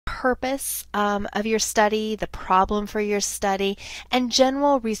purpose of your study, the problem for your study, and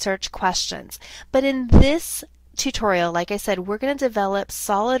general research questions. But in this tutorial, like I said, we're going to develop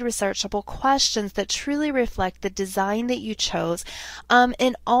solid researchable questions that truly reflect the design that you chose,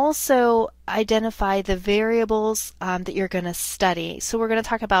 and also identify the variables that you're going to study. So we're going to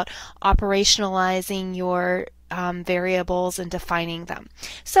talk about operationalizing your variables and defining them.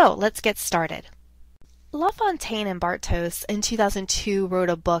 So let's get started. LaFontaine and Bartos in 2002 wrote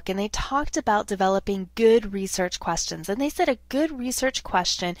a book, and they talked about developing good research questions. And they said a good research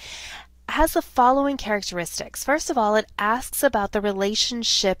question has the following characteristics. First of all, it asks about the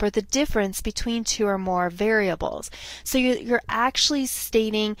relationship or the difference between two or more variables. So you're actually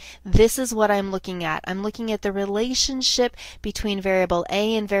stating, this is what I'm looking at. I'm looking at the relationship between variable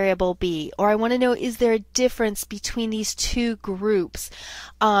A and variable B. Or I want to know, is there a difference between these two groups?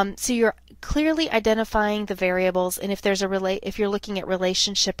 So you're clearly identifying the variables, and if you're looking at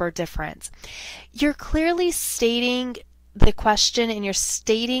relationship or difference. You're clearly stating the question, and you're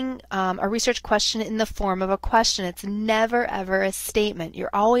stating a research question in the form of a question. It's never ever a statement.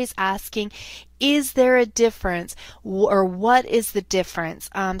 You're always asking, is there a difference, or what is the difference?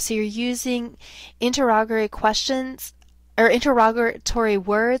 So you're using interrogatory questions, or interrogatory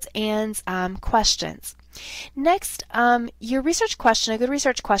words and questions. Next, your research question, a good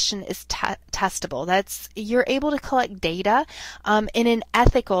research question is testable. That's, you're able to collect data in an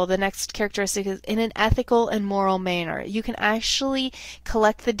ethical, the next characteristic is in an ethical and moral manner. You can actually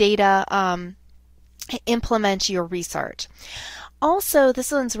collect the data, implement your research. Also,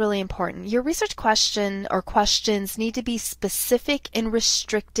 this one's really important. Your research question or questions need to be specific and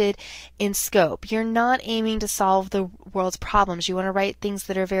restricted in scope. You're not aiming to solve the world's problems. You want to write things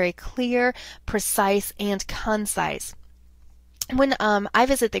that are very clear, precise, and concise. When I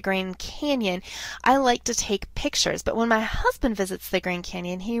visit the Grand Canyon, I like to take pictures, but when my husband visits the Grand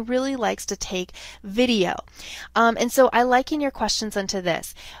Canyon, he really likes to take video. And so I liken your questions unto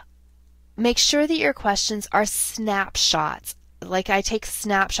this. Make sure that your questions are snapshots. Like I take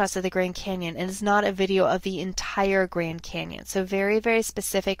snapshots of the Grand Canyon, and it's not a video of the entire Grand Canyon. So very, very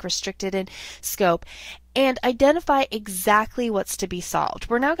specific, restricted in scope, and identify exactly what's to be solved.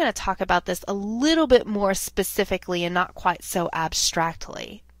 We're now going to talk about this a little bit more specifically and not quite so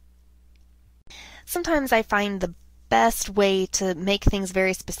abstractly. Sometimes I find the best way to make things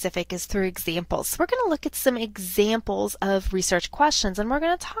very specific is through examples. So we're going to look at some examples of research questions, and we're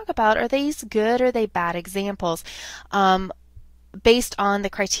going to talk about, are these good or are they bad examples? Based on the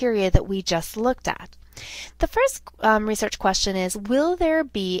criteria that we just looked at. The first research question is, will there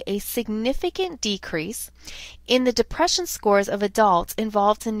be a significant decrease in the depression scores of adults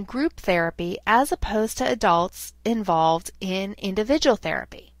involved in group therapy as opposed to adults involved in individual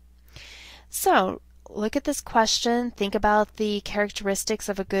therapy? So, look at this question. Think about the characteristics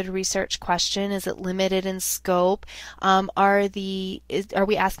of a good research question. Is it limited in scope? Are we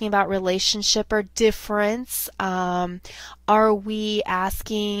asking about relationship or difference? Are we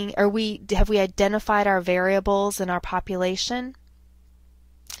asking, have we identified our variables in our population?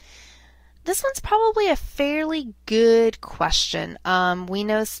 This one's probably a fairly good question. We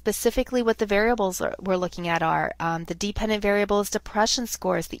know specifically what the variables we're looking at are. The dependent variable is depression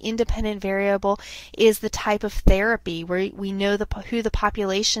scores. The independent variable is the type of therapy. We know who the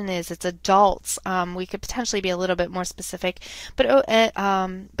population is. It's adults. We could potentially be a little bit more specific, but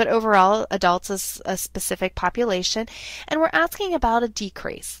overall, adults is a specific population, and we're asking about a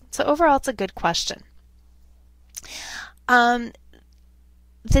decrease. So overall, it's a good question.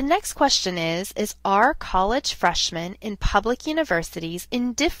 The next question is are college freshmen in public universities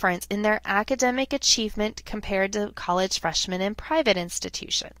indifferent in their academic achievement compared to college freshmen in private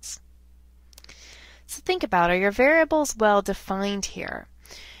institutions? So think about, are your variables well defined here?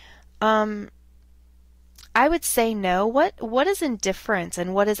 I would say no. What is indifference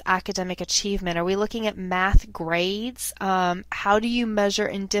and what is academic achievement? Are we looking at math grades? How do you measure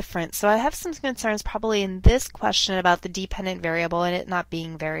indifference? So I have some concerns probably in this question about the dependent variable and it not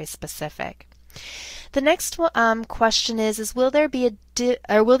being very specific. The next question is will there be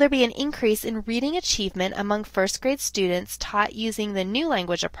an increase in reading achievement among first grade students taught using the new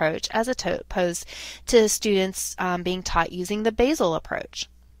language approach as opposed to students being taught using the basal approach?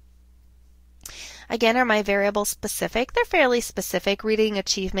 Again, are my variables specific? They're fairly specific. Reading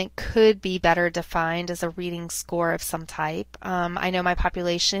achievement could be better defined as a reading score of some type. I know my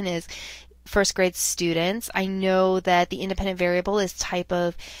population is first grade students. I know that the independent variable is type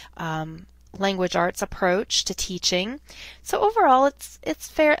of language arts approach to teaching. So overall,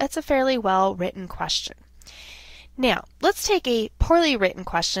 it's a fairly well written question. Now, let's take a poorly written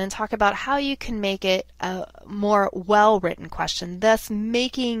question and talk about how you can make it a more well-written question, thus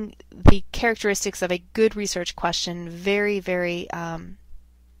making the characteristics of a good research question very, very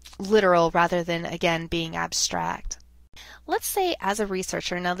literal rather than, again, being abstract. Let's say as a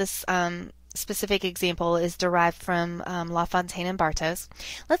researcher, now this specific example is derived from LaFontaine and Bartos.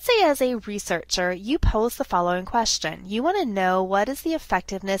 Let's say as a researcher, you pose the following question. You want to know what is the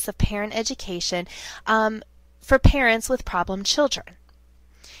effectiveness of parent education for parents with problem children.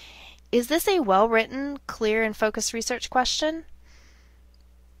 Is this a well-written, clear, and focused research question?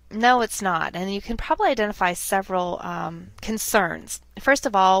 No, it's not, and you can probably identify several concerns. First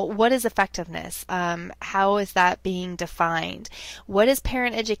of all, what is effectiveness? How is that being defined? What is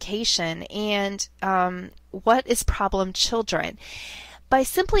parent education? And what is problem children? By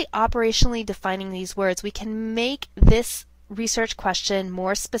simply operationally defining these words, we can make this research question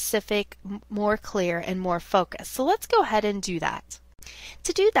more specific, more clear, and more focused. So let's go ahead and do that.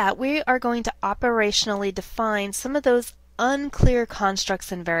 To do that, we are going to operationally define some of those unclear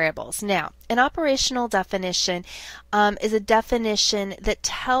constructs and variables. Now, an operational definition is a definition that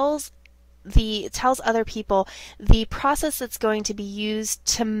tells other people the process that's going to be used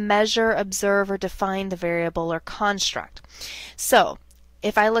to measure, observe, or define the variable or construct. So,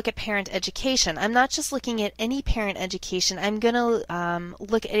 if I look at parent education, I'm not just looking at any parent education. I'm going to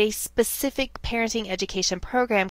look at a specific parenting education program